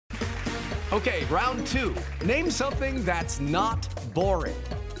Okay, round two. Name something that's not boring.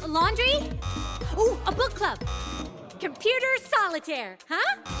 A laundry? Ooh, a book club. Computer solitaire,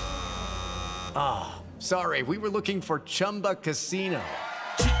 huh? Ah, sorry, we were looking for Chumba Casino.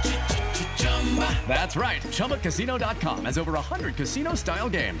 That's right, ChumbaCasino.com has over 100 casino-style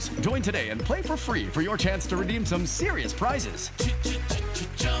games. Join today and play for free for your chance to redeem some serious prizes.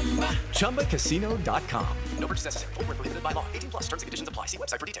 ChumbaCasino.com. No purchase necessary. Void where prohibited by law. 18 plus. Terms and conditions apply. See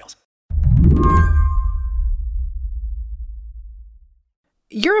website for details.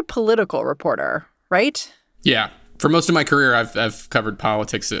 You're a political reporter, right? Yeah. For most of my career, I've covered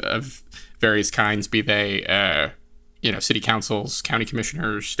politics of various kinds, be they, city councils, county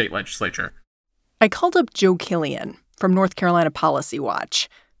commissioners, state legislature. I called up Joe Killian from North Carolina Policy Watch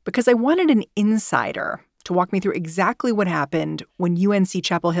because I wanted an insider to walk me through exactly what happened when UNC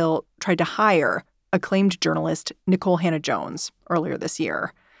Chapel Hill tried to hire acclaimed journalist Nikole Hannah-Jones earlier this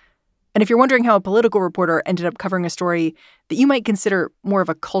year. And if you're wondering how a political reporter ended up covering a story that you might consider more of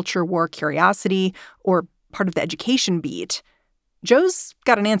a culture war curiosity or part of the education beat, Joe's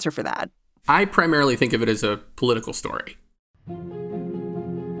got an answer for that. I primarily think of it as a political story.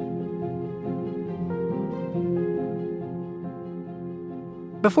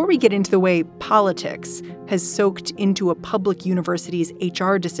 Before we get into the way politics has soaked into a public university's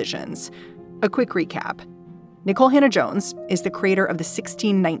HR decisions, a quick recap. Nikole Hannah-Jones is the creator of the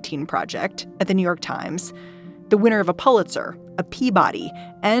 1619 Project at the New York Times, the winner of a Pulitzer, a Peabody,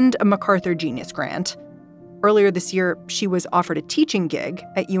 and a MacArthur Genius Grant. Earlier this year, she was offered a teaching gig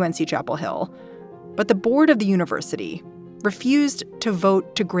at UNC Chapel Hill, but the board of the university refused to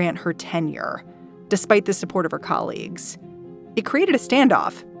vote to grant her tenure, despite the support of her colleagues. It created a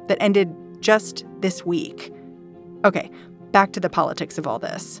standoff that ended just this week. Okay, back to the politics of all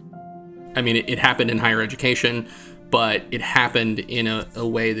this. I mean, it happened in higher education, but it happened in a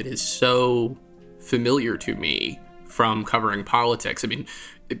way that is so familiar to me from covering politics. I mean,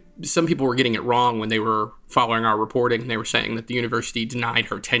 some people were getting it wrong when they were following our reporting, and they were saying that the university denied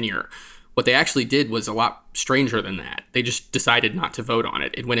her tenure. What they actually did was a lot stranger than that. They just decided not to vote on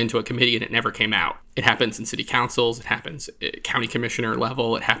it. It went into a committee and it never came out. It happens in city councils. It happens at county commissioner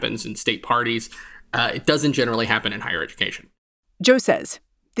level. It happens in state parties. It doesn't generally happen in higher education. Joe says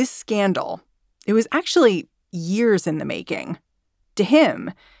this scandal, it was actually years in the making. To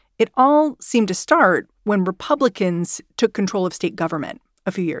him, it all seemed to start when Republicans took control of state government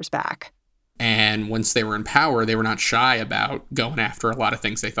a few years back. And once they were in power, they were not shy about going after a lot of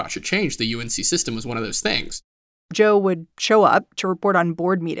things they thought should change. The UNC system was one of those things. Joe would show up to report on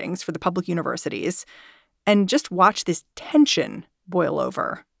board meetings for the public universities and just watch this tension boil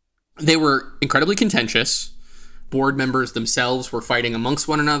over. They were incredibly contentious. Board members themselves were fighting amongst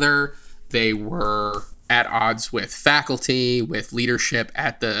one another. They were at odds with faculty, with leadership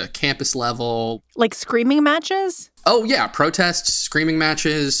at the campus level. Like screaming matches? Oh, yeah. Protests, screaming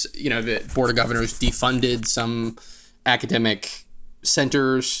matches. The Board of Governors defunded some academic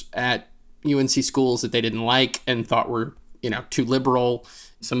centers at UNC schools that they didn't like and thought were, too liberal.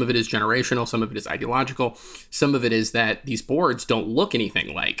 Some of it is generational. Some of it is ideological. Some of it is that these boards don't look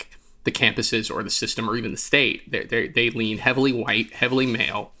anything like the campuses or the system or even the state. They lean heavily white, heavily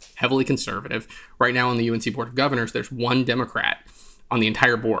male, heavily conservative. Right now on the UNC Board of Governors, there's one Democrat on the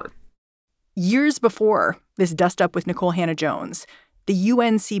entire board. Years before this dust-up with Nikole Hannah-Jones, the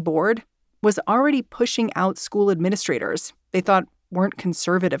UNC board was already pushing out school administrators they thought weren't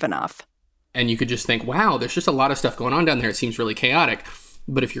conservative enough. And you could just think, wow, there's just a lot of stuff going on down there. It seems really chaotic.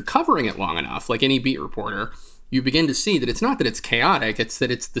 But if you're covering it long enough, like any beat reporter, you begin to see that it's not that it's chaotic, it's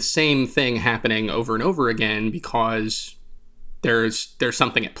that it's the same thing happening over and over again because there's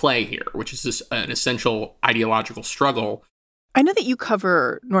something at play here, which is an essential ideological struggle. I know that you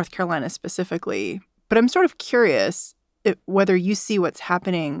cover North Carolina specifically, but I'm sort of curious whether you see what's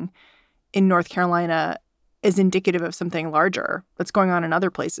happening in North Carolina as indicative of something larger that's going on in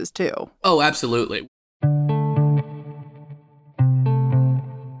other places too. Oh, absolutely.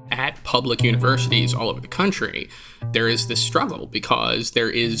 At public universities all over the country, there is this struggle because there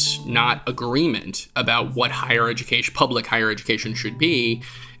is not agreement about what public higher education should be.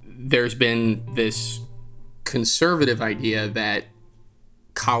 There's been this conservative idea that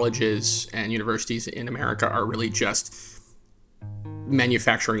colleges and universities in America are really just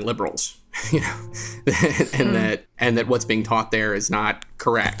manufacturing liberals, and that what's being taught there is not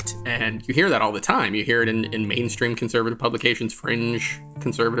correct. And you hear that all the time. You hear it in mainstream conservative publications, fringe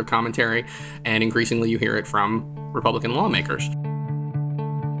conservative commentary, and increasingly you hear it from Republican lawmakers.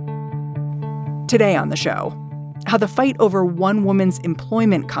 Today on the show, how the fight over one woman's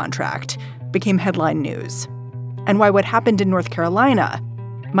employment contract became headline news, and why what happened in North Carolina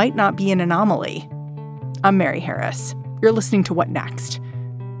might not be an anomaly. I'm Mary Harris. You're listening to What Next?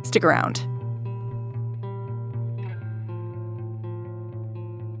 Stick around.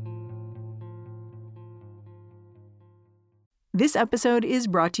 This episode is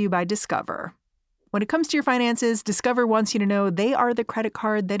brought to you by Discover. When it comes to your finances, Discover wants you to know they are the credit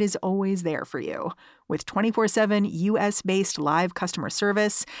card that is always there for you. With 24/7 U.S.-based live customer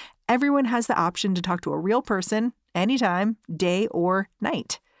service, everyone has the option to talk to a real person anytime, day or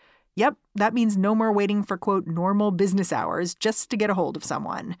night. Yep, that means no more waiting for, quote, normal business hours just to get a hold of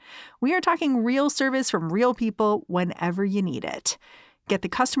someone. We are talking real service from real people whenever you need it. Get the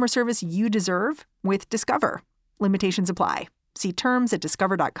customer service you deserve with Discover. Limitations apply. See terms at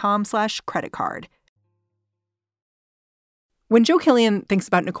discover.com/creditcard. When Joe Killian thinks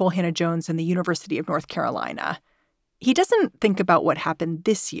about Nikole Hannah-Jones and the University of North Carolina, he doesn't think about what happened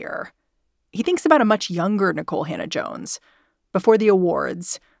this year. He thinks about a much younger Nikole Hannah-Jones, before the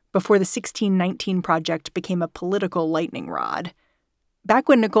awards, before the 1619 Project became a political lightning rod. Back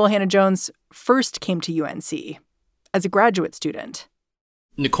when Nikole Hannah-Jones first came to UNC as a graduate student.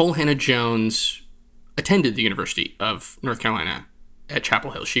 Nikole Hannah-Jones attended the University of North Carolina at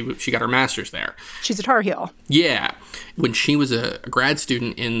Chapel Hill. She got her master's there. She's a Tar Heel. Yeah. When she was a grad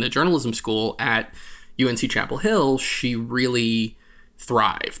student in the journalism school at UNC Chapel Hill, she really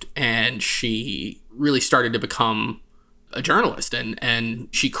thrived and she really started to become a journalist, and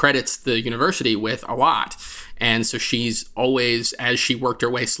she credits the university with a lot. And so she's always, as she worked her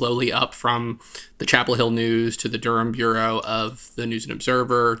way slowly up from the Chapel Hill News to the Durham Bureau of the News and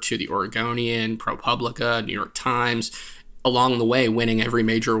Observer to the Oregonian, ProPublica, New York Times, along the way winning every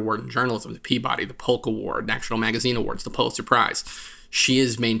major award in journalism, the Peabody, the Polk Award, National Magazine Awards, the Pulitzer Prize. She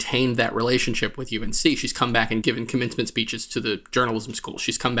has maintained that relationship with UNC. She's come back and given commencement speeches to the journalism school.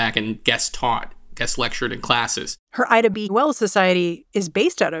 She's come back and guest lectured in classes. Her Ida B. Wells Society is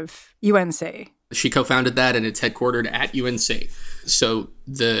based out of UNC. She co-founded that, and it's headquartered at UNC. So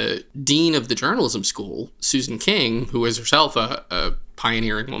the dean of the journalism school, Susan King, who is herself a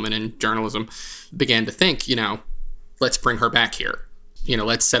pioneering woman in journalism, began to think, let's bring her back here.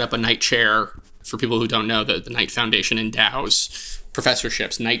 Let's set up a Knight chair. For people who don't know, the Knight Foundation endows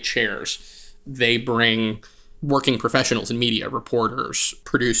professorships, Knight chairs. They bring working professionals in media, reporters,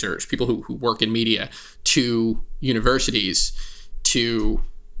 producers, people who work in media, to universities to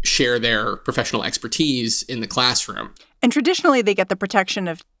share their professional expertise in the classroom. And traditionally, they get the protection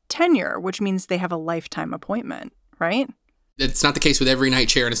of tenure, which means they have a lifetime appointment, right? It's not the case with every Knight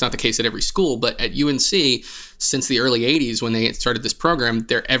chair, and it's not the case at every school, but at UNC, since the early 80s, when they started this program,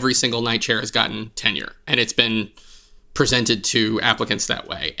 every single Knight chair has gotten tenure, and it's been presented to applicants that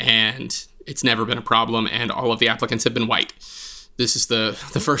way, and it's never been a problem, and all of the applicants have been white. This is the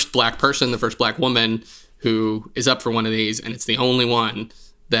first black person, the first black woman who is up for one of these, and it's the only one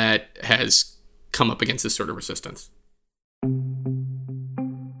that has come up against this sort of resistance.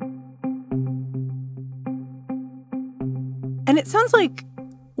 And it sounds like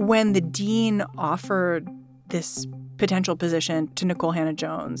when the dean offered this potential position to Nikole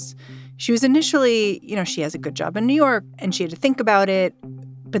Hannah-Jones, she was initially, she has a good job in New York and she had to think about it,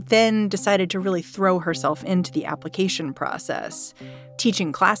 but then decided to really throw herself into the application process,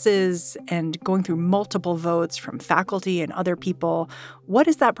 teaching classes and going through multiple votes from faculty and other people. What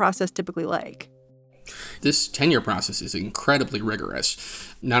is that process typically like? This tenure process is incredibly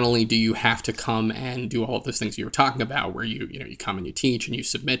rigorous. Not only do you have to come and do all of those things you were talking about, where you come and you teach and you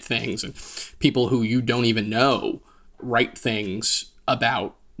submit things, and people who you don't even know write things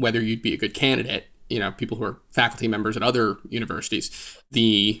about whether you'd be a good candidate, people who are faculty members at other universities.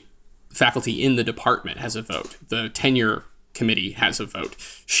 The faculty in the department has a vote. The tenure committee has a vote.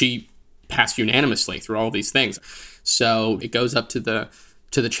 She passed unanimously through all these things. So it goes up to the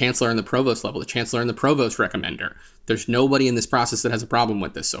chancellor and the provost level. The chancellor and the provost recommend her. There's nobody in this process that has a problem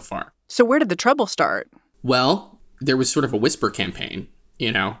with this so far. So where did the trouble start? Well, there was sort of a whisper campaign.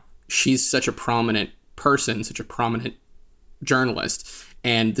 She's such a prominent person, such a prominent journalist.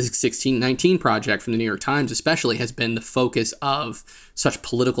 And the 1619 Project from the New York Times especially has been the focus of such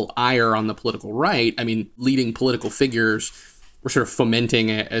political ire on the political right. I mean, leading political figures were sort of fomenting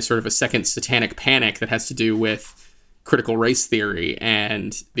a sort of a second satanic panic that has to do with critical race theory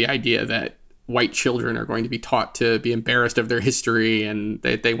and the idea that white children are going to be taught to be embarrassed of their history and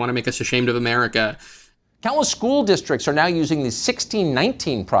they want to make us ashamed of America. Countless school districts are now using the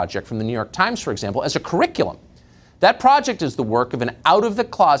 1619 Project from the New York Times, for example, as a curriculum. That project is the work of an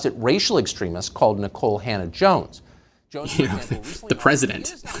out-of-the-closet racial extremist called Nikole Hannah-Jones. The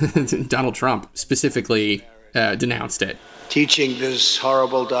president, Donald Trump, specifically denounced it. Teaching this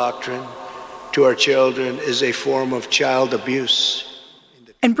horrible doctrine to our children is a form of child abuse.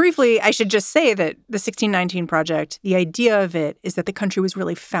 And briefly, I should just say that the 1619 Project, the idea of it is that the country was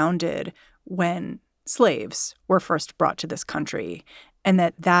really founded when slaves were first brought to this country, and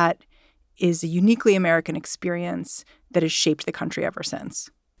that is a uniquely American experience that has shaped the country ever since.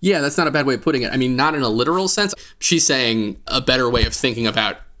 Yeah, that's not a bad way of putting it. I mean, not in a literal sense. She's saying a better way of thinking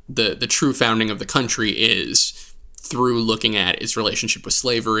about the true founding of the country is through looking at its relationship with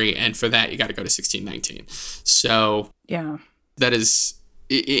slavery. And for that, you got to go to 1619. So yeah, that is,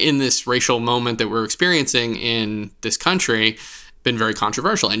 in this racial moment that we're experiencing in this country, been very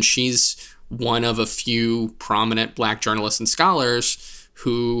controversial. And she's one of a few prominent Black journalists and scholars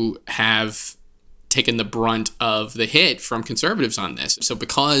who have taken the brunt of the hit from conservatives on this. So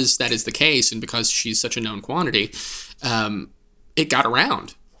because that is the case, and because she's such a known quantity, it got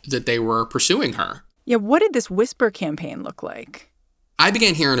around that they were pursuing her. Yeah, what did this whisper campaign look like? I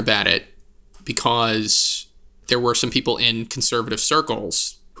began hearing about it because there were some people in conservative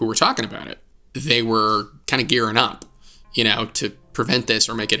circles who were talking about it. They were kind of gearing up, to prevent this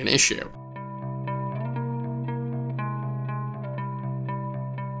or make it an issue.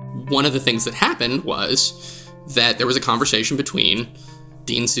 One of the things that happened was that there was a conversation between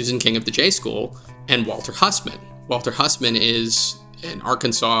Dean Susan King of the J School and Walter Hussman. Walter Hussman is an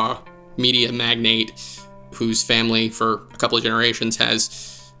Arkansas media magnate whose family for a couple of generations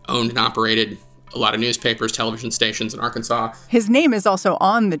has owned and operated a lot of newspapers, television stations in Arkansas. His name is also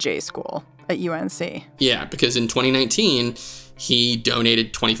on the J School at UNC. Yeah, because in 2019, he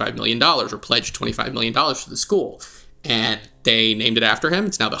donated $25 million or pledged $25 million to the school. And they named it after him.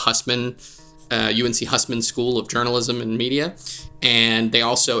 It's now the UNC Hussman School of Journalism and Media. And they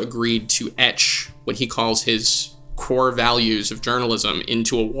also agreed to etch what he calls his core values of journalism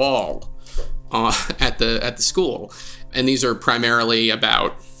into a wall at the school. And these are primarily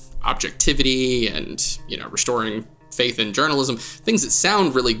about objectivity and, restoring faith in journalism, things that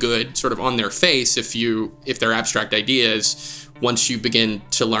sound really good sort of on their face if they're abstract ideas. Once you begin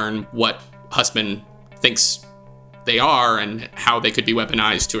to learn what Hussman thinks they are and how they could be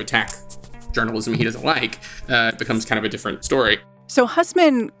weaponized to attack journalism he doesn't like, it becomes kind of a different story. So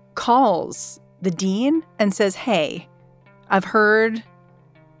Hussman calls the dean and says, hey, I've heard...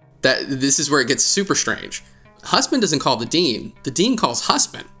 that this is where it gets super strange. Hussman doesn't call the dean. The dean calls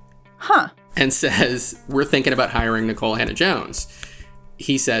Hussman. Huh. And says, we're thinking about hiring Nikole Hannah-Jones.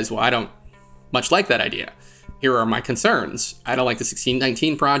 He says, well, I don't much like that idea. Here are my concerns. I don't like the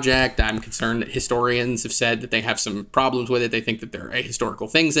 1619 Project. I'm concerned that historians have said that they have some problems with it. They think that there are ahistorical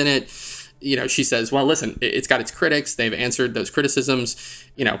things in it. She says, well, listen, it's got its critics. They've answered those criticisms.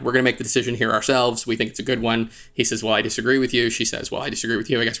 We're going to make the decision here ourselves. We think it's a good one. He says, well, I disagree with you. She says, well, I disagree with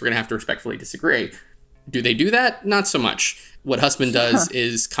you. I guess we're going to have to respectfully disagree. Do they do that? Not so much. What Hussman does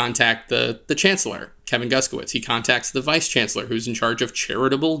is contact the chancellor, Kevin Guskowitz. He contacts the vice chancellor, who's in charge of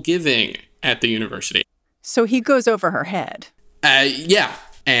charitable giving at the university. So he goes over her head. Yeah.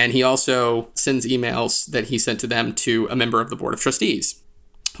 And he also sends emails that he sent to them to a member of the board of trustees,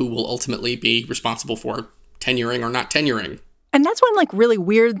 who will ultimately be responsible for tenuring or not tenuring. And that's when really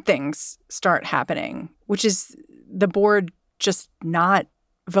weird things start happening, which is the board just not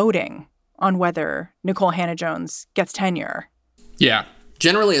voting on whether Nikole Hannah-Jones gets tenure. Yeah.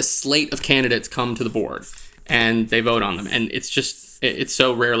 Generally, a slate of candidates come to the board and they vote on them. And it's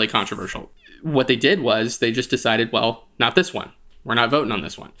so rarely controversial. What they did was they just decided, well, not this one. We're not voting on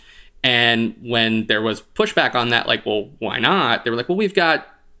this one. And when there was pushback on that, well, why not? They were like, well, we've got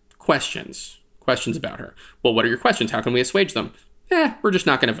questions about her. Well, what are your questions? How can we assuage them? We're just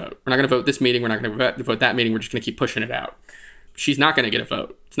not going to vote. We're not going to vote this meeting. We're not going to vote that meeting. We're just going to keep pushing it out. She's not going to get a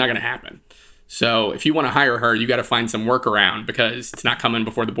vote. It's not going to happen. So if you want to hire her, you got to find some workaround because it's not coming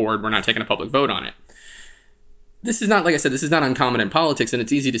before the board. We're not taking a public vote on it. This is not, like I said, this is not uncommon in politics, and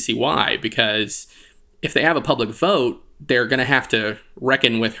it's easy to see why, because if they have a public vote, they're going to have to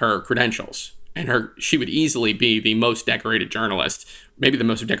reckon with her credentials. And she would easily be the most decorated journalist, maybe the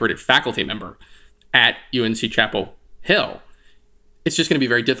most decorated faculty member at UNC Chapel Hill. It's just going to be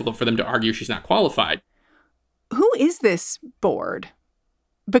very difficult for them to argue she's not qualified. Who is this board?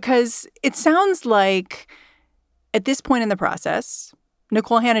 Because it sounds like at this point in the process,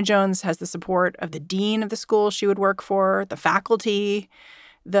 Nikole Hannah-Jones has the support of the dean of the school she would work for, the faculty,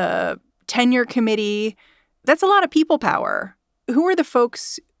 the tenure committee. That's a lot of people power. Who are the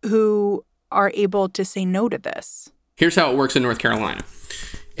folks who are able to say no to this? Here's how it works in North Carolina.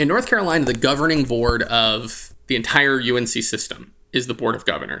 In North Carolina, the governing board of the entire UNC system is the Board of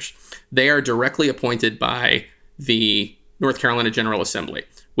Governors. They are directly appointed by the North Carolina General Assembly,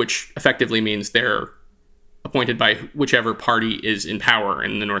 which effectively means they're appointed by whichever party is in power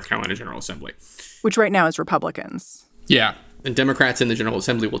in the North Carolina General Assembly. Which right now is Republicans. Yeah. And Democrats in the General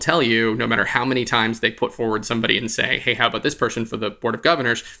Assembly will tell you, no matter how many times they put forward somebody and say, hey, how about this person for the Board of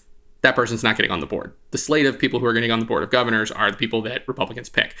Governors, that person's not getting on the board. The slate of people who are getting on the Board of Governors are the people that Republicans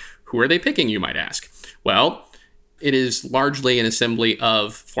pick. Who are they picking, you might ask? Well, it is largely an assembly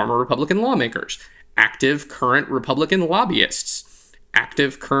of former Republican lawmakers, active current Republican lobbyists,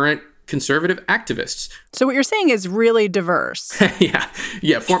 active current conservative activists. So what you're saying is really diverse.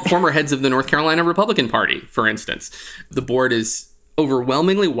 Yeah. Former heads of the North Carolina Republican Party, for instance. The board is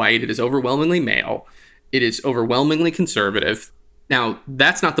overwhelmingly white. It is overwhelmingly male. It is overwhelmingly conservative. Now,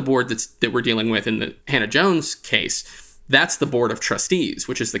 that's not the board that we're dealing with in the Hannah Jones case. That's the Board of Trustees,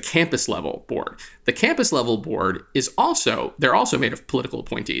 which is the campus level board. The campus level board they're also made of political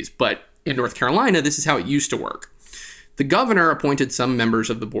appointees, but in North Carolina, this is how it used to work. The governor appointed some members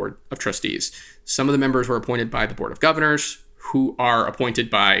of the Board of Trustees. Some of the members were appointed by the Board of Governors, who are appointed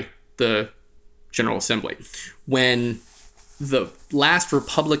by the General Assembly. When the last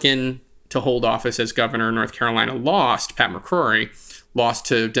Republican to hold office as governor in North Carolina lost, Pat McCrory, lost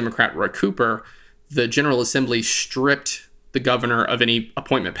to Democrat Roy Cooper, the General Assembly stripped the governor of any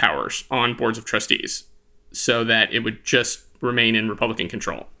appointment powers on boards of trustees so that it would just remain in Republican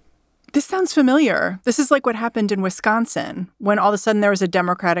control. This sounds familiar. This is like what happened in Wisconsin when all of a sudden there was a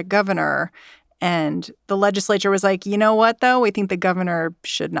Democratic governor and the legislature was like, you know what, though? We think the governor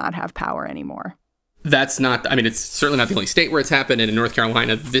should not have power anymore. It's certainly not the only state where it's happened. And in North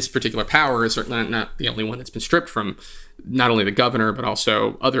Carolina, this particular power is certainly not the only one that's been stripped from not only the governor, but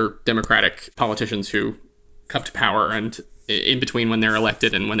also other Democratic politicians who come to power. And in between when they're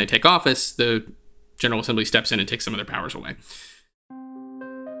elected and when they take office, the General Assembly steps in and takes some of their powers away.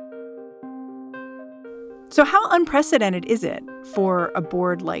 So how unprecedented is it for a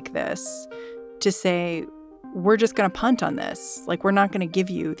board like this to say, we're just going to punt on this? Like, we're not going to give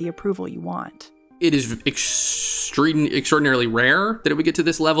you the approval you want. It is extraordinarily rare that it would get to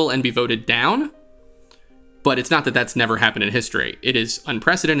this level and be voted down. But it's not that that's never happened in history. It is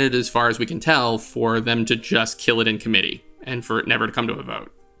unprecedented as far as we can tell for them to just kill it in committee and for it never to come to a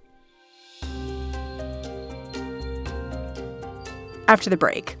vote. After the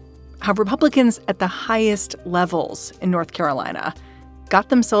break, how Republicans at the highest levels in North Carolina got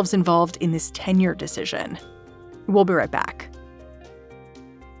themselves involved in this tenure decision. We'll be right back.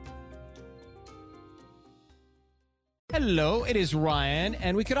 Hello, it is Ryan,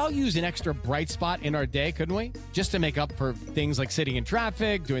 and we could all use an extra bright spot in our day, couldn't we? Just to make up for things like sitting in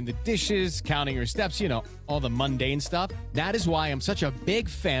traffic, doing the dishes, counting your steps, all the mundane stuff. That is why I'm such a big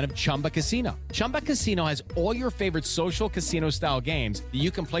fan of Chumba Casino. Chumba Casino has all your favorite social casino-style games that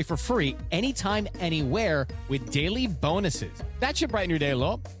you can play for free anytime, anywhere with daily bonuses. That should brighten your day a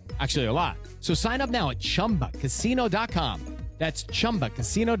little. Actually, a lot. So sign up now at ChumbaCasino.com. That's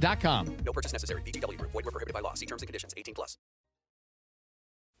ChumbaCasino.com. No purchase necessary. VGW Group. Void where prohibited by law. See terms and conditions. 18+.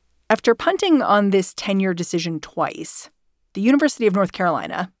 After punting on this tenure decision twice, the University of North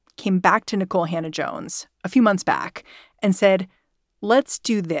Carolina came back to Nikole Hannah Jones a few months back and said, let's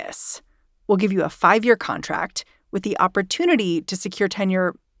do this. We'll give you a 5-year contract with the opportunity to secure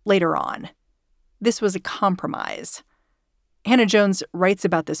tenure later on. This was a compromise. Hannah Jones writes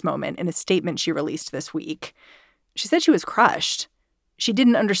about this moment in a statement she released this week. She said she was crushed. She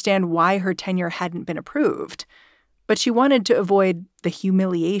didn't understand why her tenure hadn't been approved, but she wanted to avoid the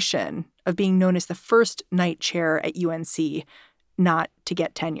humiliation of being known as the first night chair at UNC not to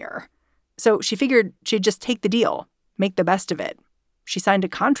get tenure. So she figured she'd just take the deal, make the best of it. She signed a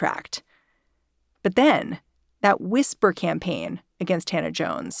contract. But then that whisper campaign against Hannah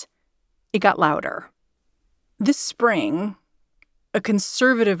Jones, it got louder. This spring, a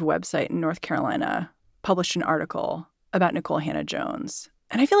conservative website in North Carolina published an article about Nikole Hannah Jones.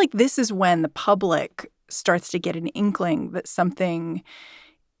 And I feel like this is when the public starts to get an inkling that something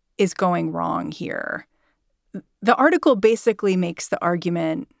is going wrong here. The article basically makes the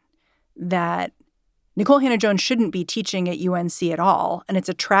argument that Nikole Hannah Jones shouldn't be teaching at UNC at all. And it's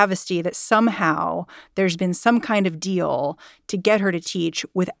a travesty that somehow there's been some kind of deal to get her to teach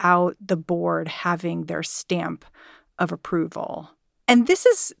without the board having their stamp of approval. And this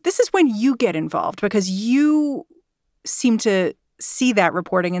is when you get involved because you seem to see that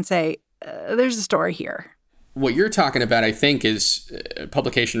reporting and say, there's a story here. What you're talking about, I think, is a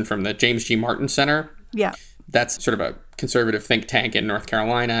publication from the James G. Martin Center. Yeah. That's sort of a conservative think tank in North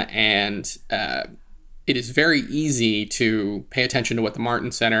Carolina. And it is very easy to pay attention to what the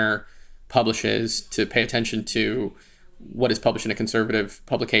Martin Center publishes, to pay attention to what is published in a conservative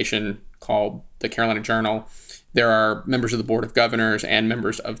publication called the Carolina Journal. There are members of the Board of Governors and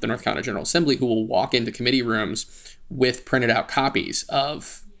members of the North Carolina General Assembly who will walk into committee rooms with printed out copies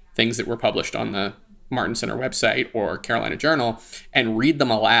of things that were published on the Martin Center website or Carolina Journal and read them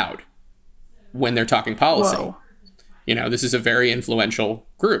aloud when they're talking policy. Whoa. This is a very influential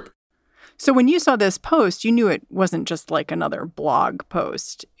group. So when you saw this post, you knew it wasn't just like another blog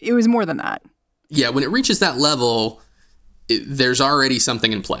post. It was more than that. Yeah, when it reaches that level, there's already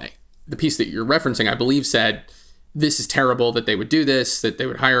something in play. The piece that you're referencing, I believe, said, this is terrible that they would do this, that they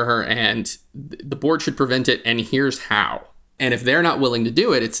would hire her, and the board should prevent it, and here's how. And if they're not willing to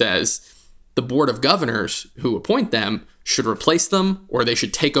do it, it says the board of governors who appoint them should replace them or they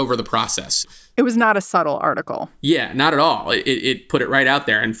should take over the process. It was not a subtle article. Yeah, not at all. It put it right out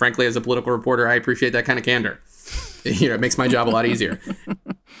there. And frankly, as a political reporter, I appreciate that kind of candor. It makes my job a lot easier.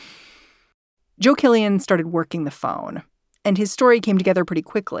 Joe Killian started working the phone, and his story came together pretty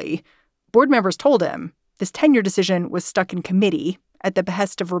quickly. Board members told him this tenure decision was stuck in committee at the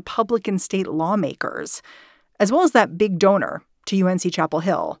behest of Republican state lawmakers, as well as that big donor to UNC Chapel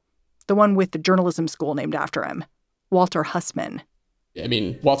Hill, the one with the journalism school named after him, Walter Hussman. I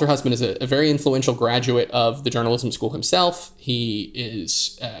mean, Walter Hussman is a very influential graduate of the journalism school himself.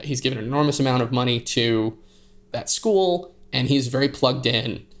 He's given an enormous amount of money to that school, and he's very plugged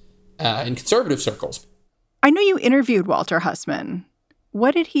in conservative circles. I know you interviewed Walter Hussman.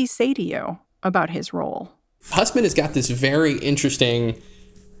 What did he say to you about his role? Hussman has got this very interesting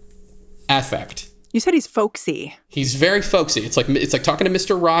affect. You said he's folksy. He's very folksy. It's like talking to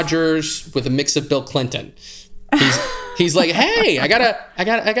Mr. Rogers with a mix of Bill Clinton. He's like, hey, I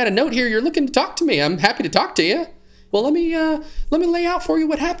got a note here. You're looking to talk to me. I'm happy to talk to you. Well, let me lay out for you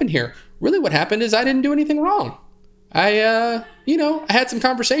what happened here. Really, what happened is I didn't do anything wrong. I had some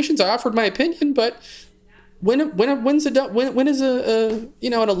conversations. I offered my opinion, but when is an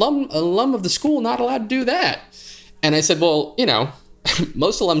alum of the school not allowed to do that? And I said, well,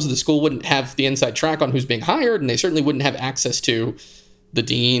 most alums of the school wouldn't have the inside track on who's being hired, and they certainly wouldn't have access to the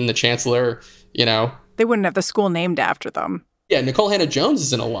dean, the chancellor, They wouldn't have the school named after them. Yeah, Nikole Hannah-Jones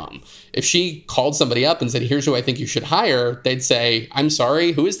is an alum. If she called somebody up and said, here's who I think you should hire, they'd say, I'm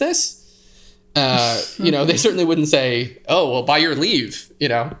sorry, who is this? They certainly wouldn't say, oh, well, by your leave.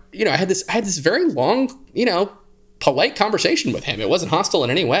 I had this very long, polite conversation with him. It wasn't hostile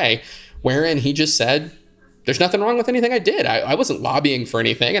in any way, wherein he just said, there's nothing wrong with anything I did. I wasn't lobbying for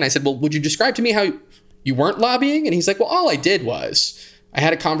anything. And I said, well, would you describe to me how you weren't lobbying? And he's like, well, all I did was I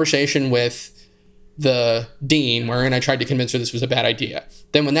had a conversation with the dean wherein I tried to convince her this was a bad idea.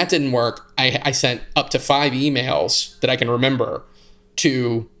 Then when that didn't work, I sent up to 5 emails that I can remember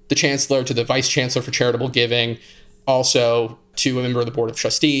to the chancellor, to the vice chancellor for charitable giving, also to a member of the board of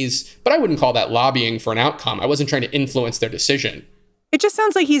trustees. But I wouldn't call that lobbying for an outcome. I wasn't trying to influence their decision. It just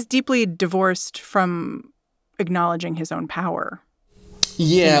sounds like he's deeply divorced from acknowledging his own power.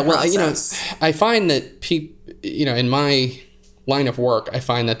 Yeah, well, I find that in my line of work, I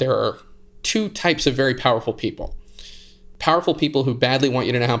find that there are 2 types of very powerful people. Powerful people who badly want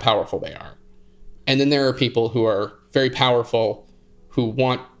you to know how powerful they are. And then there are people who are very powerful who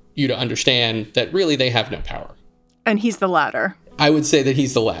want you to understand that really they have no power. And he's the latter. I would say that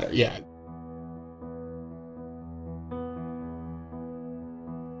he's the latter, yeah.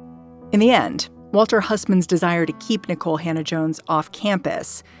 In the end, Walter Hussman's desire to keep Nikole Hannah-Jones off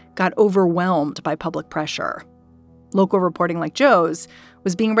campus got overwhelmed by public pressure. Local reporting like Joe's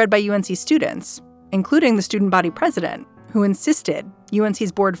was being read by UNC students, including the student body president, who insisted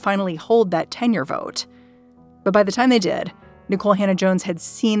UNC's board finally hold that tenure vote. But by the time they did, Nikole Hannah-Jones had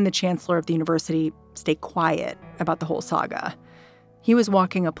seen the chancellor of the university stay quiet about the whole saga. He was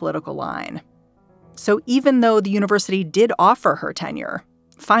walking a political line. So even though the university did offer her tenure,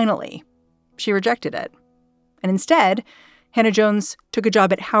 finally, she rejected it. And instead, Hannah-Jones took a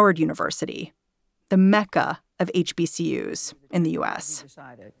job at Howard University, the mecca of HBCUs in the U.S.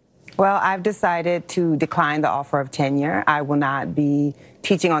 Well, I've decided to decline the offer of tenure. I will not be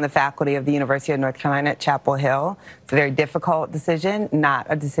teaching on the faculty of the University of North Carolina at Chapel Hill. It's a very difficult decision, not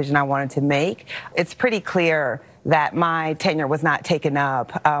a decision I wanted to make. It's pretty clear that my tenure was not taken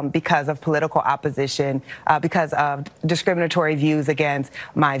up because of political opposition, because of discriminatory views against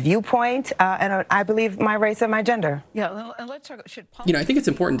my viewpoint, and I believe my race and my gender. Yeah, and let's talk. I think it's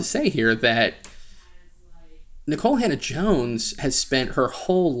important to say here that Nikole Hannah-Jones has spent her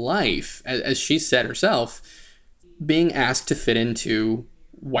whole life, as she said herself, being asked to fit into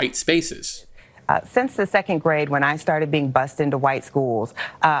white spaces. Since the 2nd grade, when I started being bused into white schools,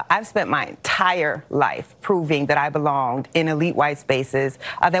 I've spent my entire life proving that I belonged in elite white spaces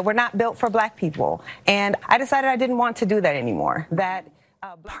that were not built for Black people. And I decided I didn't want to do that anymore.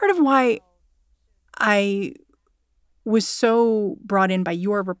 Part of why I was so brought in by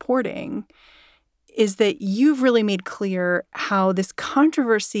your reporting is that you've really made clear how this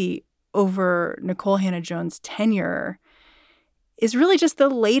controversy over Nikole Hannah-Jones' tenure is really just the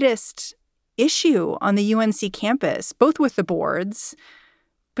latest issue on the UNC campus, both with the boards,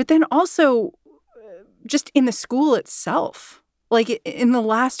 but then also just in the school itself. Like in the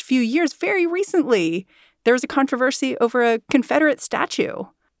last few years, very recently, there was a controversy over a Confederate statue.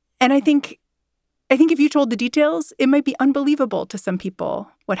 And I think if you told the details, it might be unbelievable to some people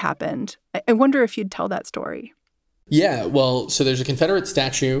what happened. I wonder if you'd tell that story. Yeah, well, so there's a Confederate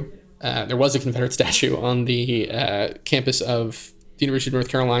statue. There was a Confederate statue on the campus of the University of North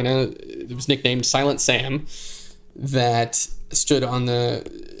Carolina. It was nicknamed Silent Sam, that stood on the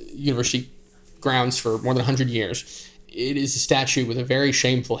university grounds for more than 100 years. It is a statue with a very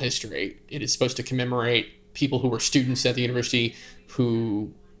shameful history. It is supposed to commemorate people who were students at the university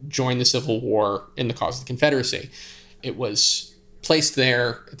who joined the Civil War in the cause of the Confederacy. It was placed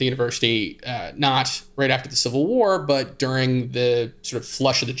there at the university not right after the Civil War, but during the sort of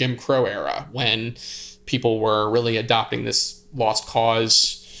flush of the Jim Crow era, when people were really adopting this lost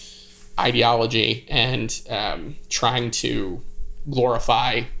cause ideology and trying to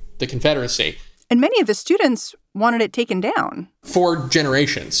glorify the Confederacy. And many of the students wanted it taken down. For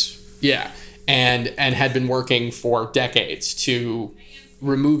generations, yeah. And had been working for decades to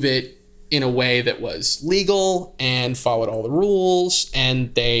remove it in a way that was legal and followed all the rules.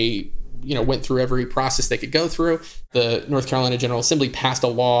 And they, went through every process they could go through. The North Carolina General Assembly passed a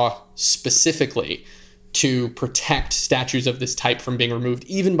law specifically to protect statues of this type from being removed,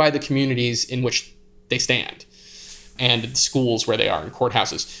 even by the communities in which they stand and the schools where they are and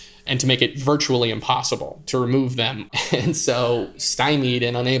courthouses, and to make it virtually impossible to remove them. And so, stymied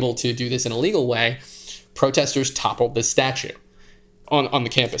and unable to do this in a legal way, protesters toppled this statue on the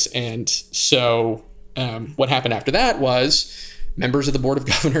campus. And so what happened after that was members of the Board of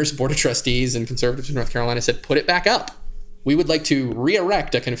Governors, Board of Trustees, and conservatives in North Carolina said, put it back up. We would like to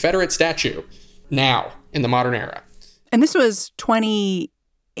re-erect a Confederate statue now in the modern era. And this was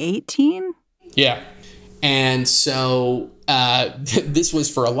 2018? Yeah. And so this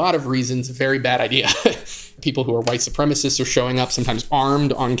was, for a lot of reasons, a very bad idea. People who are white supremacists are showing up, sometimes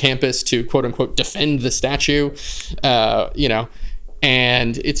armed on campus, to quote unquote defend the statue,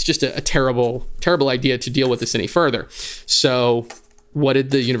 and it's just a terrible, terrible idea to deal with this any further. So what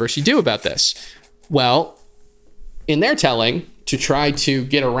did the university do about this? Well, in their telling, to try to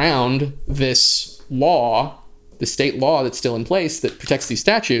get around this law, the state law that's still in place that protects these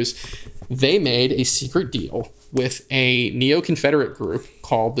statues, they made a secret deal with a neo-Confederate group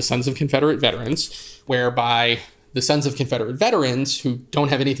called the Sons of Confederate Veterans, whereby the Sons of Confederate Veterans, who don't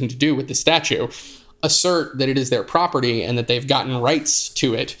have anything to do with the statue, assert that it is their property and that they've gotten rights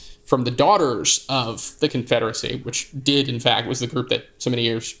to it from the Daughters of the Confederacy, which in fact, was the group that so many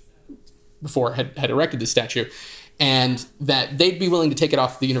years before had erected the statue, and that they'd be willing to take it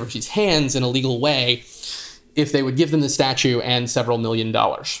off the university's hands in a legal way if they would give them the statue and several $1 million.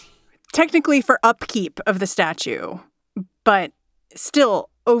 Technically for upkeep of the statue, but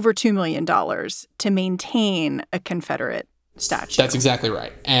still over $2 million to maintain a Confederate statue. That's exactly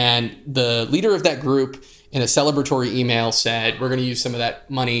right. And the leader of that group, in a celebratory email, said, we're going to use some of that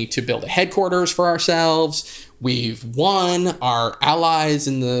money to build a headquarters for ourselves. We've won. Our allies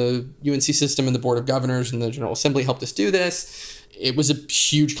in the UNC system and the Board of Governors and the General Assembly helped us do this. It was a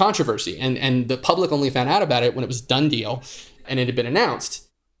huge controversy. And the public only found out about it when it was a done deal and it had been announced.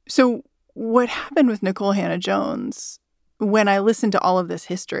 So what happened with Nikole Hannah-Jones, when I listened to all of this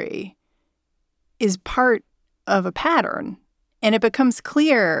history, is part of a pattern. And it becomes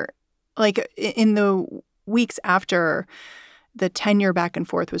clear, like in the weeks after the tenure back and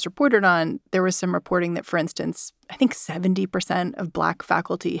forth was reported on, there was some reporting that, for instance, I think 70% of Black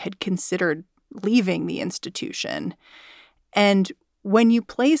faculty had considered leaving the institution. And when you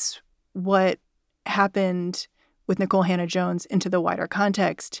place what happened with Nikole Hannah-Jones into the wider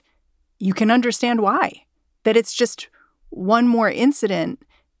context, you can understand why. That it's just one more incident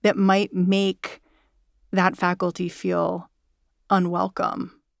that might make that faculty feel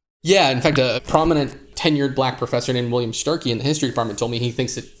unwelcome. Yeah, in fact, a prominent tenured Black professor named William Starkey in the history department told me he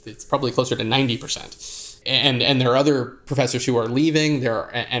thinks it's probably closer to 90%. And there are other professors who are leaving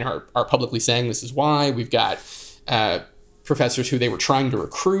and are publicly saying this is why. We've got professors who they were trying to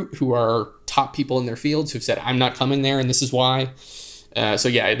recruit, who are top people in their fields, who've said, I'm not coming there and this is why. So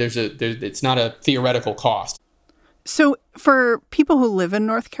yeah, it's not a theoretical cost. So for people who live in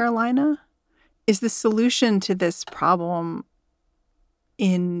North Carolina, is the solution to this problem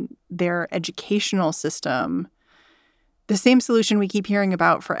in their educational system the same solution we keep hearing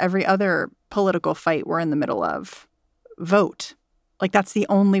about for every other political fight we're in the middle of? Vote. Like, that's the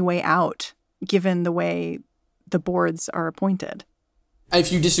only way out, given the way the boards are appointed.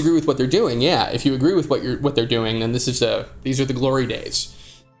 If you disagree with what they're doing, yeah. If you agree with what they're doing, then these are the glory days.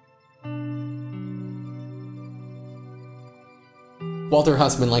 Walter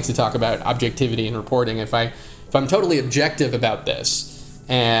Hussman likes to talk about objectivity in reporting. If I'm totally objective about this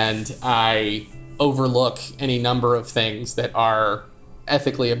and I overlook any number of things that are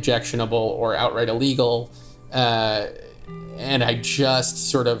ethically objectionable or outright illegal, and I just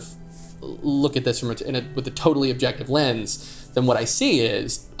sort of look at this with a totally objective lens, then what I see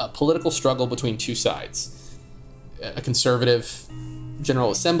is a political struggle between two sides. A conservative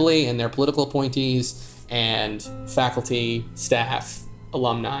General Assembly and their political appointees, and faculty, staff,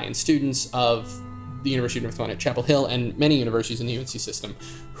 alumni, and students of the University of North Carolina at Chapel Hill and many universities in the UNC system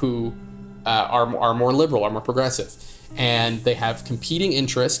who are more liberal, are more progressive. And they have competing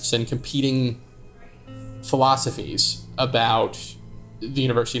interests and competing philosophies about the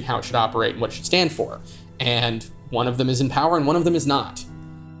university and how it should operate and what it should stand for. And one of them is in power and one of them is not.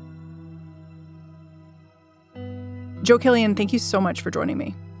 Joe Killian, thank you so much for joining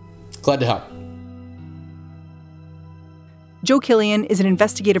me. Glad to help. Joe Killian is an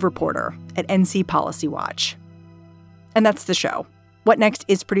investigative reporter at NC Policy Watch. And that's the show. What Next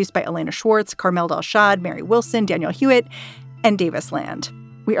is produced by Elena Schwartz, Carmel Delshad, Mary Wilson, Daniel Hewitt, and Davis Land.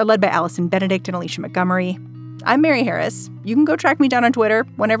 We are led by Allison Benedict and Alicia Montgomery. I'm Mary Harris. You can go track me down on Twitter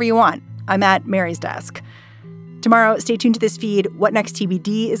whenever you want. I'm at Mary's Desk. Tomorrow, stay tuned to this feed. What Next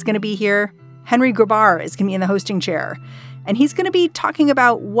TBD is going to be here. Henry Grabar is going to be in the hosting chair. And he's going to be talking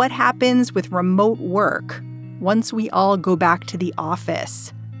about what happens with remote work once we all go back to the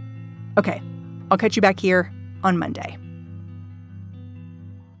office. Okay, I'll catch you back here on Monday.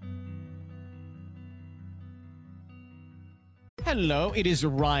 Hello, it is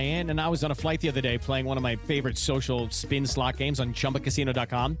Ryan, and I was on a flight the other day playing one of my favorite social spin slot games on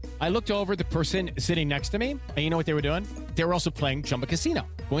ChumbaCasino.com. I looked over at the person sitting next to me, and you know what they were doing? They were also playing Chumba Casino.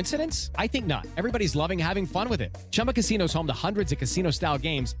 Coincidence? I think not. Everybody's loving having fun with it. Chumba Casino is home to hundreds of casino-style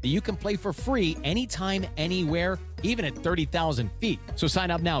games that you can play for free anytime, anywhere, even at 30,000 feet. So sign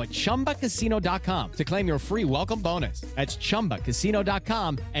up now at ChumbaCasino.com to claim your free welcome bonus. That's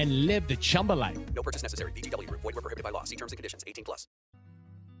ChumbaCasino.com and live the Chumba life. No purchase necessary. VGW. Void where prohibited by law. See terms and conditions. 18+.